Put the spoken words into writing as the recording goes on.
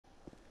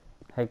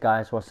Hey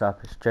guys, what's up?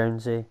 It's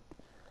Jonesy,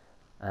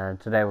 and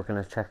today we're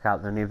going to check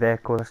out the new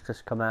vehicle that's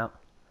just come out.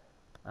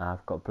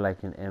 I've got Blake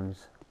and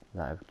Ims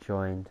that have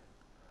joined,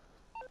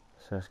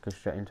 so let's go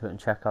straight into it and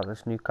check out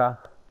this new car.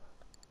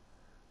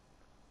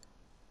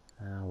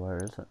 Where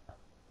is it?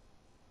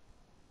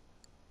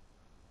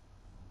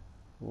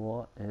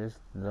 What is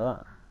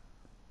that?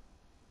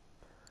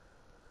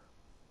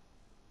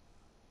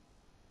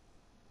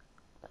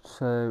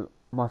 So,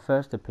 my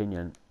first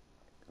opinion,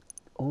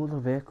 all the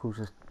vehicles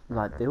are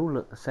like, they all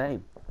look the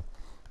same.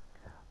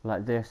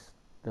 Like this,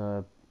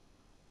 the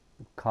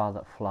car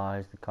that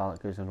flies, the car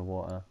that goes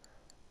underwater,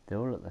 they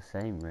all look the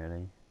same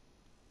really.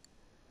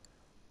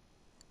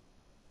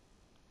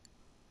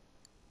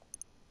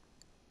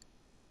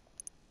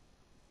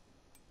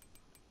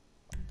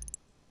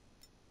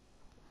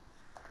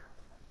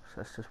 So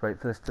let's just wait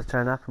for this to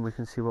turn up and we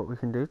can see what we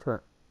can do to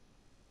it.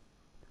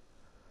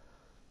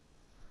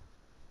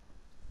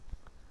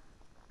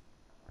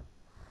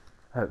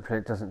 Hopefully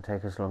it doesn't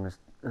take as long as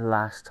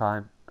last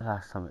time.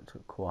 Last time it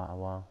took quite a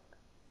while.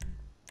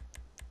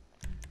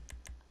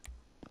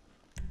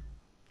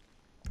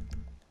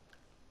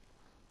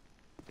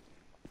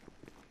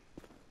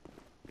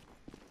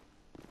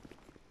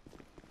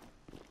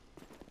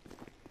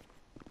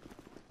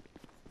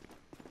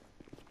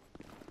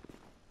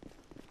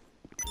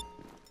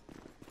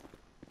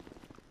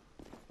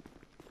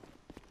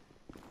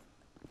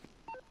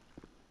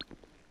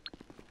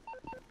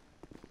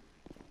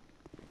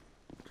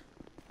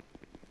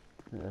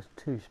 There's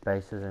 2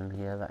 spaces in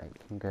here that it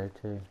can go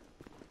to.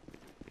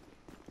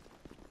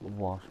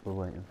 Whilst we're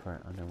waiting for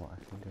it, I know what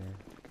I can do.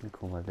 I can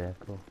call my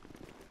vehicle.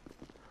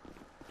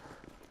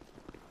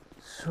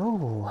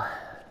 So,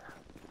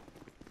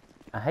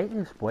 I hate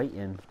this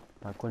waiting.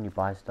 Like when you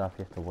buy stuff,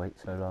 you have to wait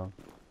so long.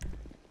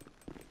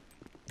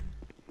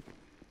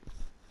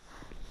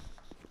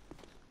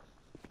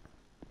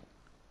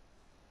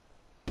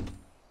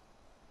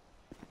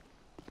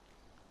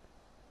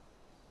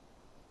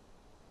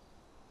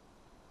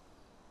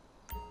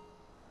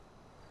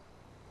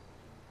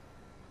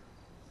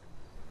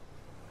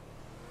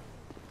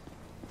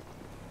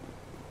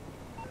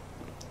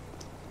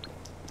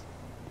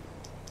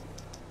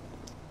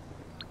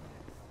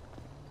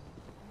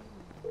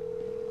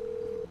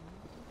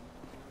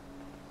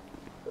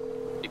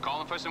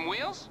 Calling for some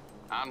wheels?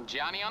 I'm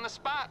Johnny on the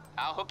spot.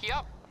 I'll hook you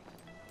up.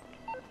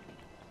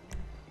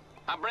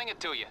 I'll bring it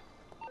to you.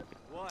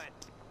 What?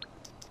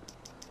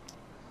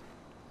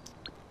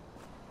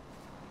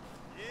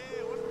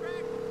 Yeah, what's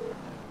cracking?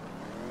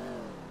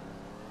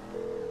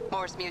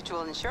 Morse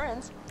Mutual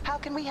Insurance. How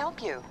can we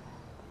help you?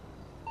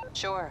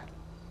 Sure.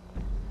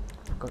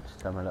 I've got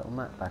to turn my little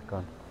map back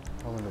on.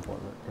 I wonder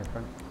what looked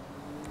different.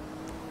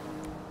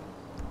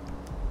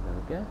 There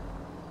we go.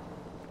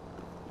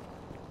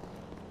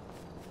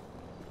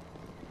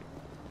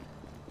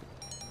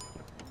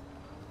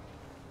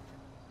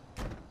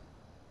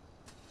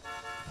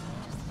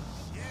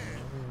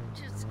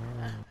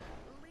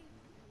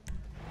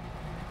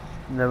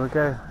 And there we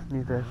go,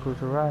 new vehicles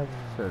arrived,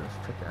 so let's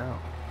check it out.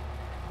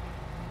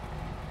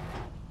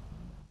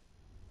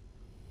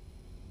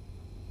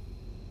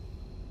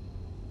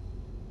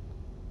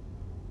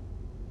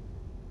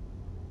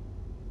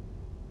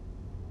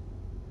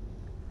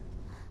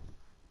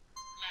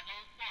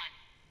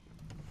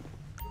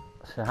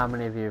 So how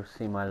many of you have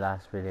seen my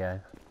last video?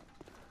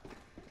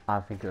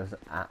 I think it was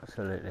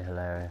absolutely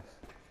hilarious.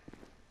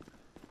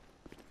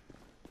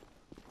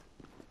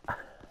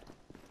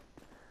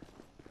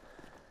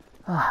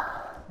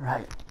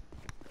 Right,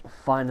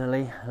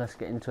 finally, let's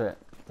get into it.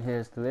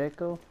 Here's the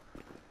vehicle.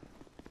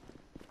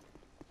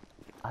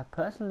 I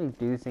personally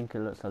do think it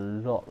looks a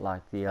lot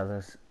like the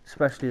others,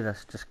 especially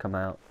that's just come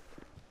out.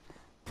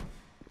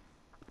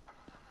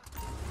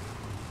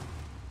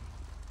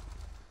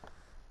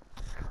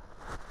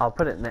 I'll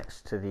put it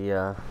next to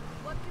the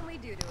What can we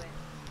do to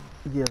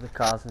it? the other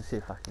cars and see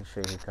if I can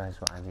show you guys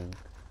what I mean.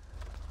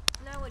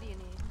 Now what do you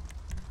need?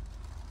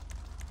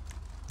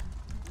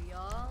 We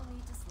all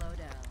need to slow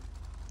down.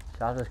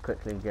 So I'll just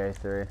quickly go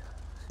through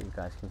so you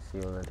guys can see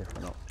all the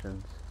different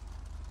options.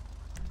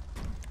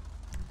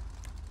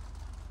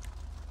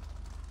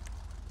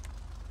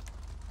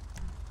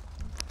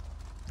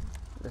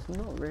 There's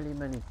not really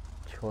many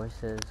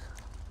choices.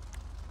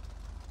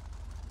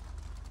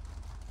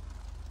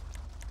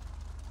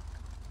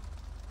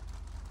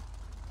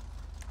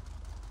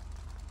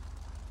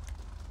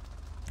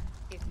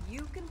 If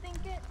you can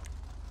think it,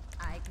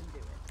 I can do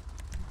it.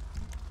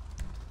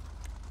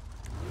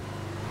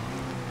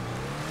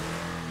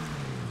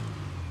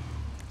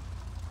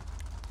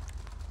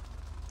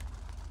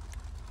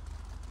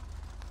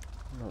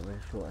 I'm not really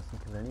sure what I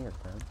think of any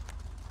of them.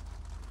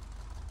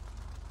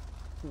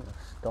 I think the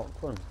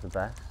stock one's the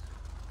best.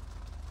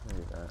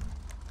 Maybe that.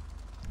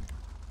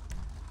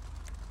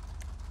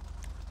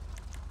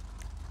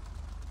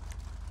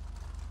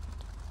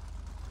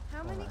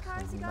 How many that's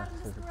cars you got in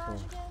this massive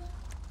garage exhaust. again?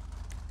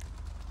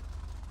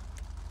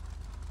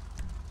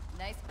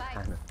 Nice bikes.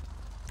 Hannah.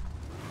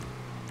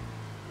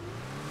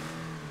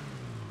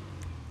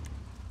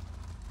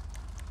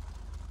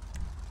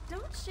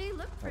 She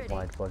looked That pretty.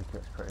 wide body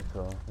kit's pretty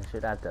cool. We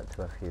should add that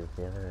to a few of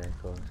the other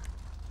vehicles.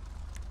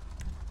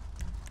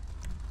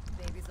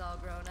 Baby's all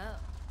grown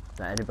up.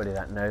 Now, anybody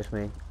that knows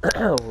me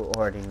will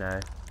already know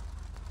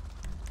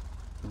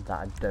that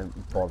I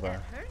don't bother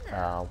at her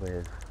now.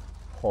 with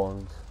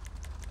horns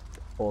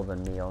or the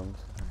neons.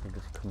 I think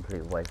it's a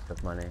complete waste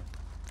of money.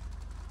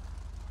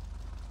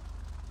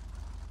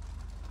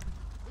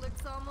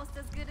 Looks almost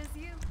as good as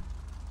you.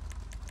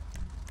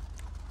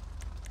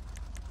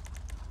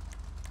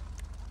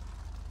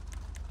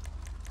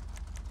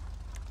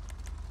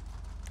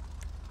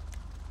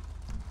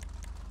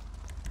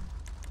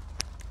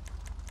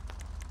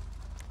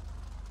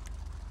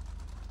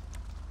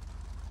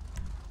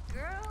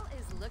 Girl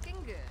is looking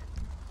good.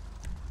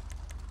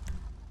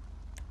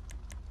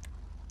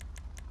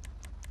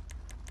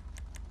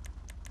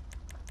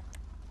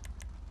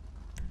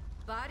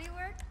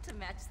 Bodywork to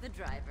match the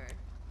driver.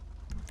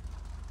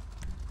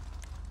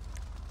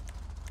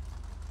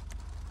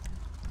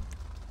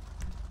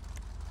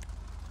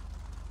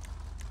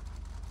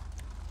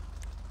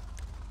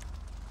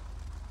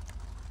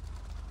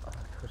 Oh, it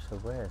feels so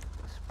weird.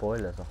 The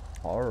spoilers are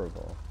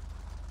horrible.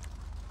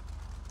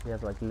 You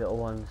have like little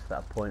ones that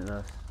are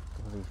pointless,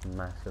 all these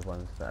massive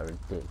ones that are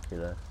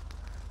ridiculous.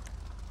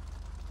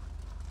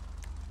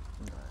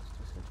 No, it's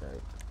just a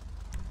joke.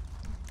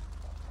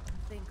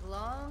 Think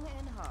long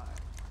and hard.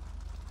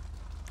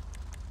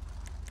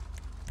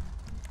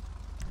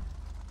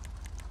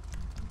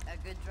 A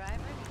good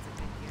driver needs a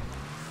good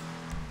gearbox.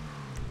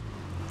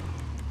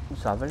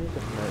 So I've only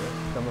just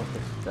noticed some of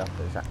this stuff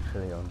is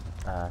actually on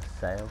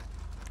sale.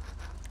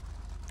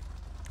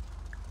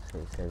 So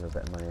you save a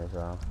bit of money as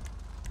well.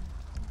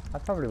 I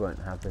probably won't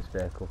have this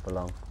vehicle for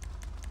long.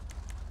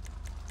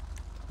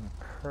 I'm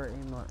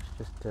pretty much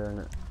just doing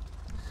it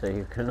so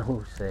you can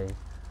all see,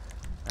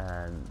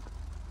 and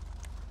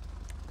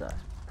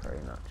that's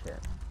pretty much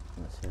it.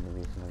 That's the only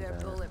reason I'm They're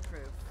doing it.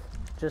 bulletproof.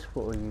 Just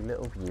for all you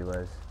little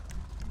viewers.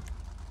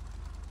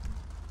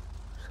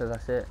 So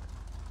that's it.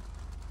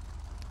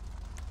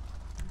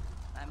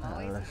 I'm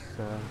always Let's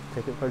here.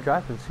 take it for a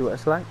drive and see what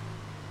it's like.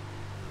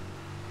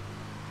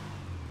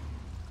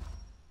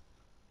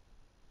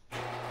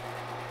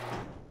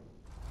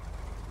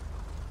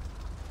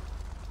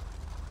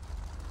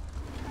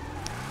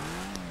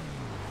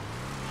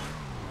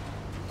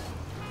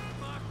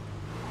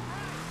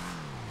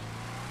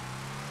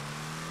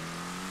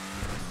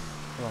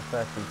 My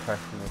first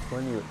impression is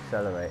when you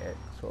accelerate it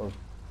sort of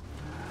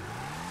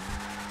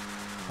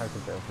has a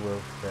bit of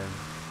wheel spin.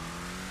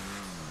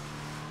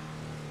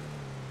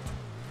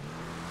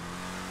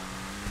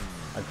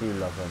 I do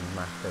love a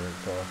massive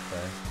exhaust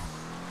though.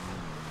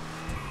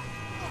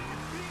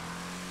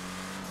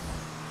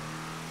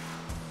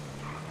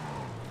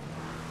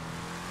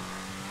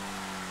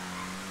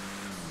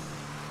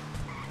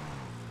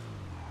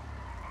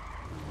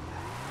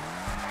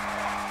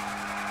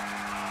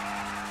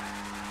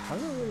 I'm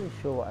not really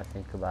sure what I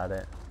think about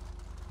it.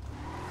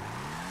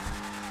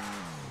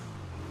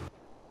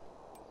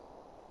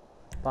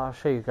 But I'll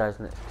show you guys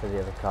next to the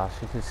other car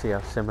so you can see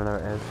how similar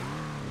it is.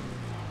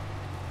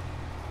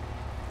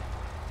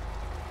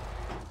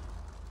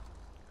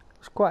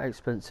 It's quite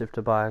expensive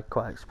to buy,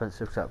 quite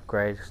expensive to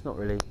upgrade. It's not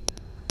really...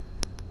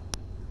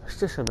 It's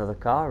just another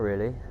car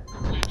really.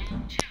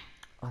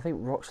 I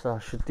think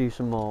Rockstar should do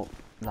some more,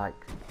 like,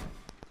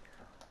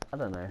 I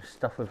don't know,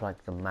 stuff with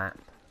like the map.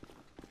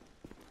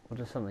 Or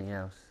just something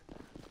else.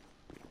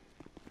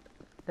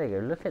 There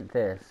you go, look at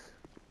this.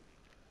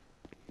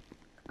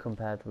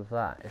 Compared with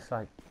that, it's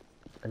like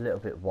a little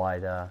bit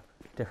wider,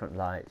 different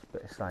lights,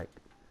 but it's like,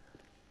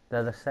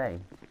 they're the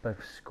same,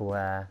 both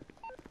square.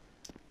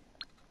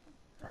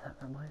 That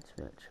reminds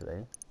me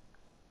actually.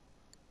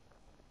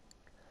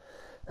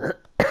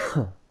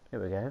 Here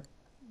we go.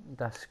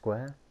 That's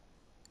square.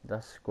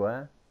 That's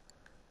square.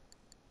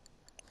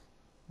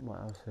 What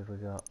else have we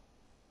got?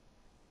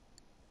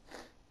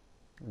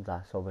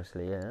 That's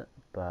obviously it,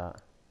 but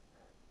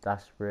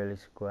that's really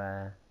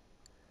square.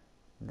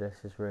 This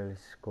is really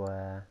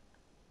square.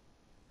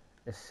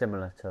 It's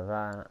similar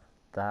to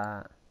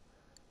that.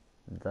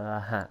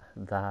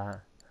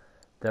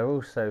 They're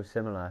all so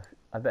similar.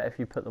 I bet if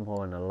you put them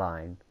all in a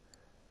line,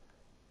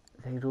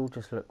 they'd all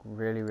just look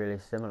really, really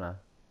similar.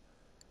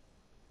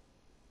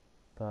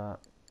 But,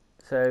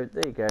 so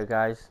there you go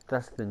guys,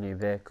 that's the new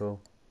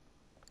vehicle.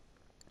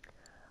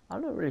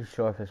 I'm not really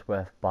sure if it's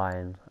worth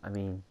buying. I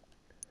mean,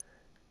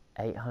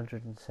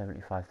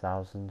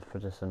 875,000 for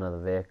just another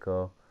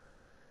vehicle.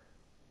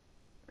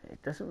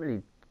 It doesn't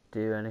really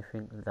do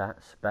anything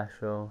that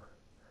special.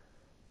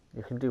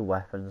 You can do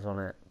weapons on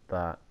it,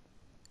 but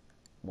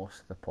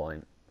what's the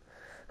point?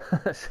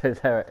 So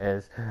there it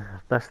is.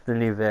 That's the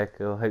new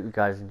vehicle. Hope you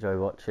guys enjoy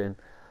watching,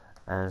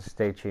 and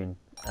stay tuned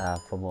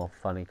for more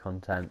funny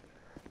content.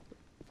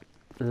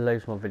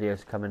 Loads more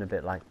videos coming, a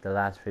bit like the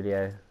last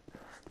video.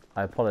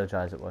 I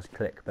apologise, it was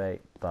clickbait,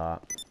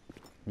 but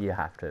you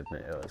have to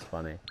admit it was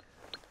funny.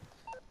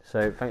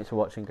 So thanks for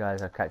watching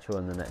guys, I'll catch you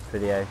on the next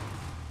video.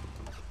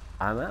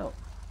 I'm out.